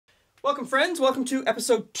Welcome friends, welcome to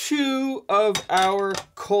episode 2 of our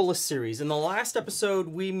cola series. In the last episode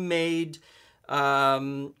we made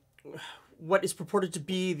what is purported to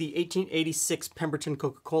be the 1886 Pemberton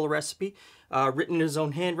Coca Cola recipe, written in his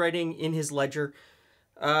own handwriting in his ledger.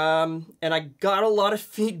 And I got a lot of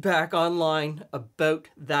feedback online about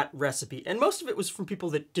that recipe. And most of it was from people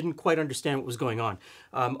that didn't quite understand what was going on.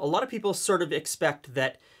 A lot of people sort of expect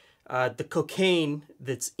that the cocaine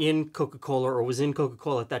that's in Coca-Cola, or was in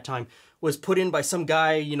Coca-Cola at that time, was put in by some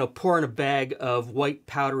guy, you know, pouring a bag of white,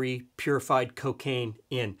 powdery, purified cocaine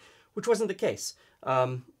in, which wasn't the case.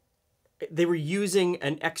 They were using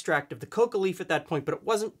an extract of the coca leaf at that point, but it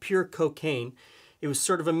wasn't pure cocaine. It was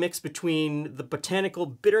sort of a mix between the botanical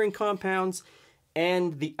bittering compounds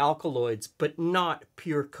and the alkaloids, but not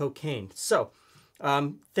pure cocaine. So,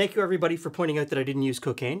 thank you everybody for pointing out that I didn't use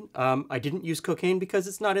cocaine. I didn't use cocaine because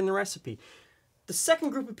it's not in the recipe. The second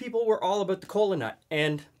group of people were all about the cola nut,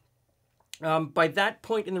 and by that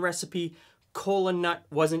point in the recipe, cola nut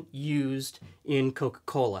wasn't used in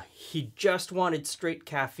Coca-Cola. He just wanted straight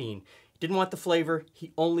caffeine. He didn't want the flavor,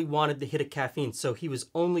 he only wanted the hit of caffeine, so he was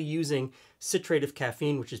only using citrate of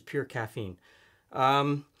caffeine, which is pure caffeine.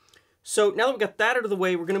 So now that we've got that out of the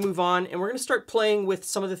way, we're going to move on and we're going to start playing with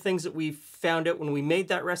some of the things that we found out when we made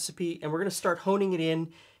that recipe, and we're going to start honing it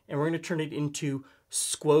in, and we're going to turn it into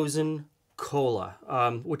Squozen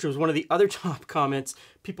Cola, which was one of the other top comments.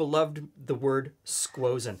 People loved the word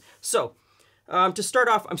Squozen. So to start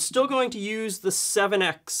off, I'm still going to use the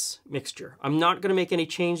 7X mixture. I'm not going to make any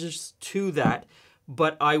changes to that,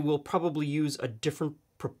 but I will probably use a different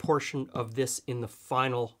proportion of this in the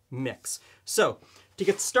final mix. So to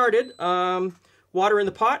get started, water in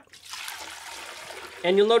the pot,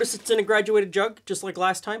 and you'll notice it's in a graduated jug, just like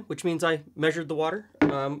last time, which means I measured the water.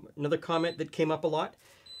 Another comment that came up a lot.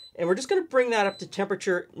 And we're just going to bring that up to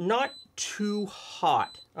temperature, not too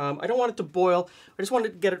hot. I don't want it to boil. I just want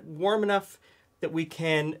to get it warm enough that we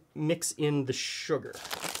can mix in the sugar.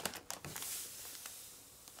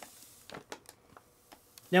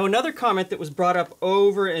 Now, another comment that was brought up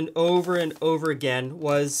over and over and over again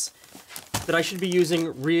was that I should be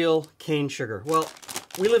using real cane sugar. Well,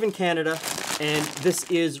 we live in Canada, and this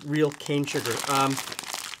is real cane sugar.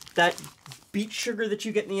 That beet sugar that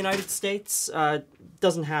you get in the United States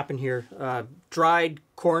doesn't happen here. Dried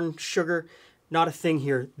corn sugar, not a thing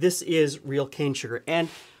here. This is real cane sugar. And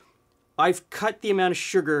I've cut the amount of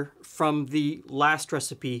sugar from the last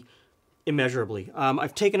recipe immeasurably.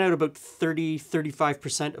 I've taken out about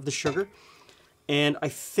 35% of the sugar, and I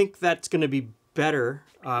think that's going to be better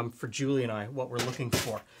for Julie and I, what we're looking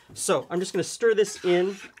for. So I'm just going to stir this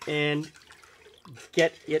in and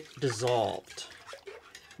get it dissolved.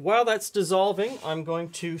 While that's dissolving, I'm going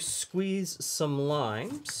to squeeze some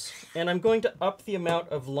limes, and I'm going to up the amount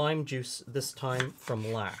of lime juice this time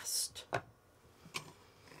from last.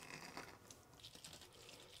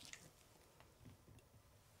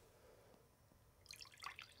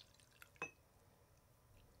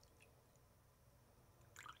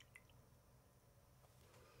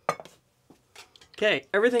 Okay,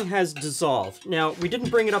 everything has dissolved. Now, we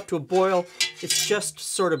didn't bring it up to a boil, it's just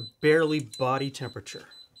sort of barely body temperature.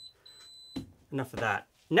 Enough of that.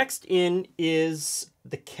 Next in is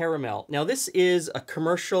the caramel. Now, this is a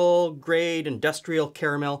commercial grade industrial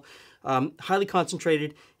caramel, highly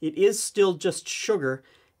concentrated. It is still just sugar.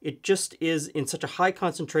 It just is in such a high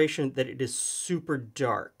concentration that it is super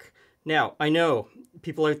dark. Now, I know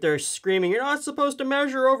people out there screaming, you're not supposed to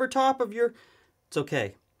measure over top of your... It's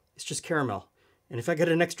okay. It's just caramel. And if I get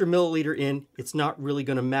an extra milliliter in, it's not really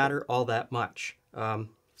going to matter all that much.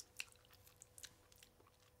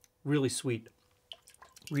 Really sweet.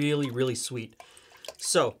 Really, really sweet.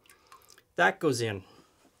 So, that goes in.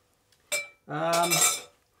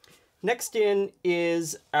 Next in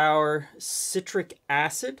is our citric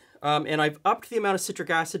acid. And I've upped the amount of citric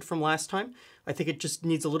acid from last time. I think it just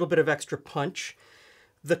needs a little bit of extra punch.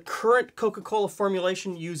 The current Coca-Cola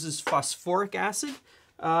formulation uses phosphoric acid.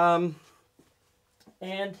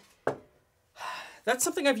 And that's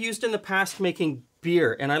something I've used in the past making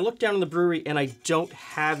beer. And I looked down in the brewery and I don't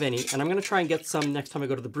have any. And I'm going to try and get some next time I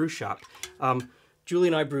go to the brew shop. Julie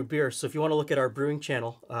and I brew beer. So if you want to look at our brewing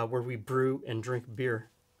channel where we brew and drink beer,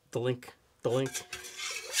 the link.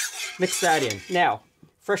 Mix that in. Now,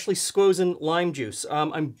 freshly squozen lime juice.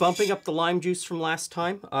 I'm bumping up the lime juice from last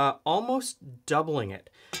time, almost doubling it.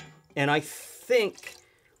 And I think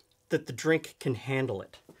that the drink can handle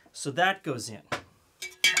it. So that goes in.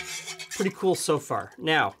 Pretty cool so far.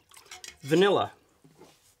 Now, vanilla.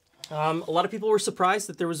 A lot of people were surprised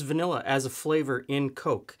that there was vanilla as a flavor in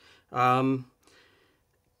Coke.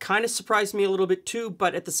 Kind of surprised me a little bit too,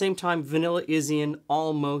 but at the same time, vanilla is in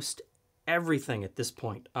almost everything at this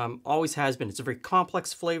point. Always has been. It's a very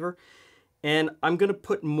complex flavor, and I'm going to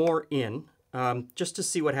put more in just to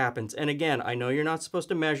see what happens. And again, I know you're not supposed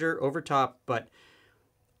to measure over top, but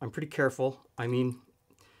I'm pretty careful. I mean,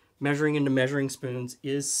 measuring into measuring spoons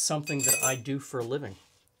is something that I do for a living.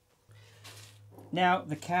 Now,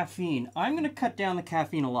 the caffeine. I'm going to cut down the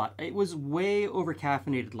caffeine a lot. It was way over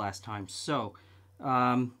caffeinated last time, so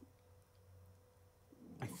I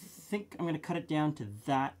think I'm going to cut it down to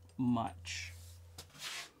that much.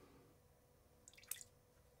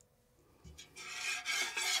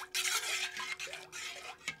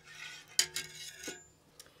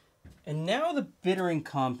 And now the bittering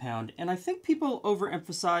compound. And I think people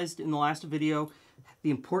overemphasized in the last video the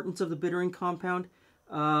importance of the bittering compound.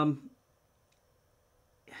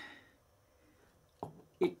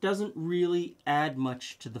 It doesn't really add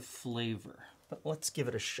much to the flavor, but let's give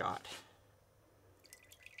it a shot.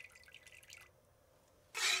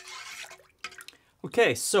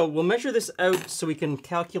 Okay, so we'll measure this out so we can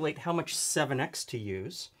calculate how much 7X to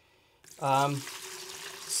use.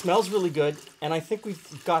 Smells really good, and I think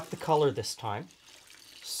we've got the color this time.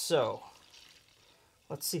 So,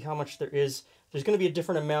 let's see how much there is. There's going to be a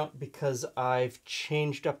different amount because I've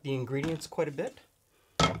changed up the ingredients quite a bit.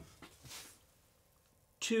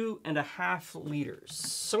 2.5 liters.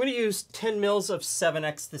 So I'm going to use 10 mils of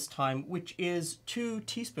 7X this time, which is 2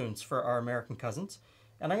 teaspoons for our American cousins.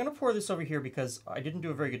 And I'm going to pour this over here because I didn't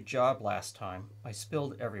do a very good job last time. I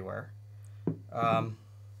spilled everywhere. I'm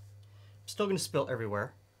still going to spill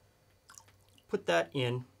everywhere. Put that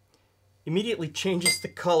in. Immediately changes the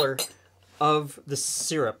color of the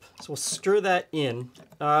syrup. So we'll stir that in.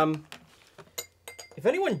 If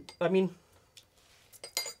anyone, I mean,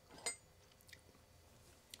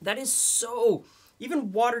 that is so,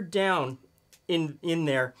 even watered down in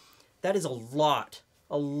there, that is a lot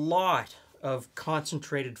of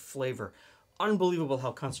concentrated flavor. Unbelievable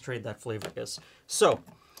how concentrated that flavor is. So,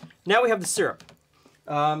 now we have the syrup.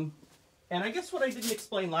 And I guess what I didn't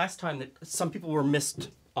explain last time that some people were missed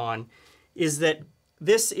on is that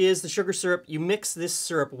this is the sugar syrup. You mix this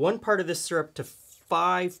syrup, 1 part of this syrup to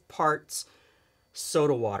 5 parts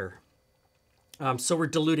soda water. So we're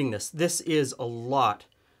diluting this. This is a lot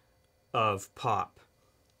of pop.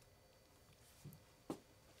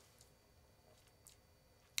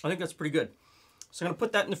 I think that's pretty good. So I'm going to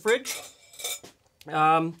put that in the fridge,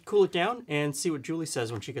 cool it down, and see what Julie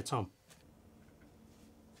says when she gets home.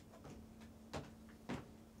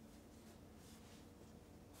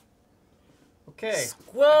 Okay.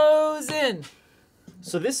 Squozen!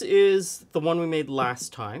 So this is the one we made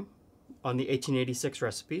last time on the 1886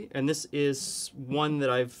 recipe, and this is one that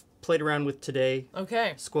I've played around with today.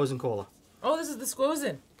 Okay. Squozen Cola. Oh, this is the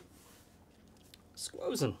Squozen.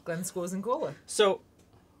 Squozen. Glen Squozen Cola. So,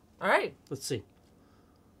 all right. Let's see.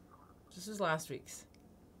 This is last week's.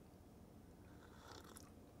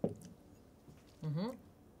 Mm-hmm.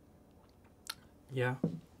 Yeah,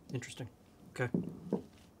 interesting. Okay.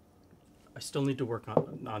 I still need to work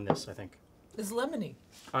on this, I think. It's lemony.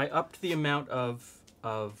 I upped the amount of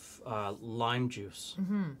lime juice.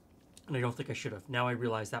 Mm-hmm. And I don't think I should have. Now I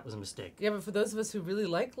realize that was a mistake. Yeah, but for those of us who really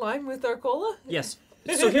like lime with our cola. Yes.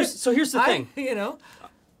 So here's the thing. You know.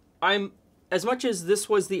 I'm, as much as this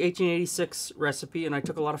was the 1886 recipe, and I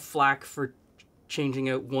took a lot of flack for changing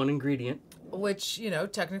out one ingredient. Which, you know,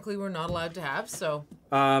 technically we're not allowed to have, so.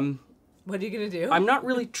 What are you going to do? I'm not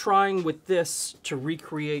really trying with this to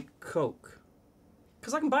recreate Coke.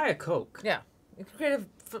 Because I can buy a Coke. Yeah. You can create a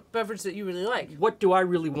beverage that you really like. What do I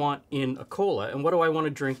really want in a cola, and what do I want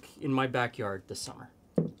to drink in my backyard this summer?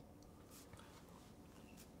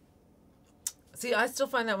 See, I still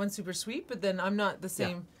find that one super sweet, but then I'm not the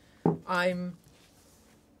same. Yeah. I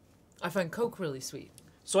find Coke really sweet.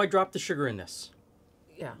 So I dropped the sugar in this.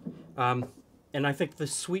 Yeah. And I think the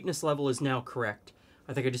sweetness level is now correct.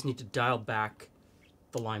 I think I just need to dial back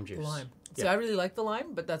the lime juice. Lime. See, yeah. I really like the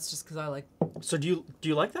lime, but that's just because I like... So do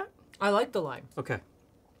you like that? I like the lime. Okay.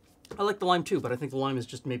 I like the lime too, but I think the lime is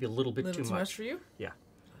just maybe a little bit too much for you? Yeah.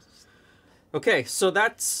 Okay, so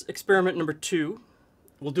that's experiment number 2.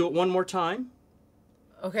 We'll do it one more time.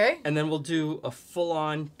 Okay. And then we'll do a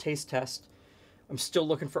full-on taste test. I'm still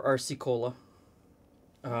looking for RC Cola.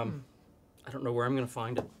 I don't know where I'm going to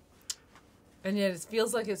find it. And yet it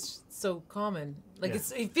feels like it's so common. Like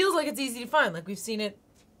it feels like it's easy to find. Like we've seen it.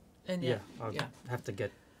 And yet, I'll have to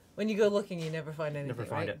get... When you go looking, you never find anything, Never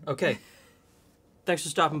find right? it. Okay. Thanks for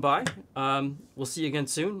stopping by. We'll see you again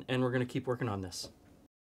soon, and we're going to keep working on this.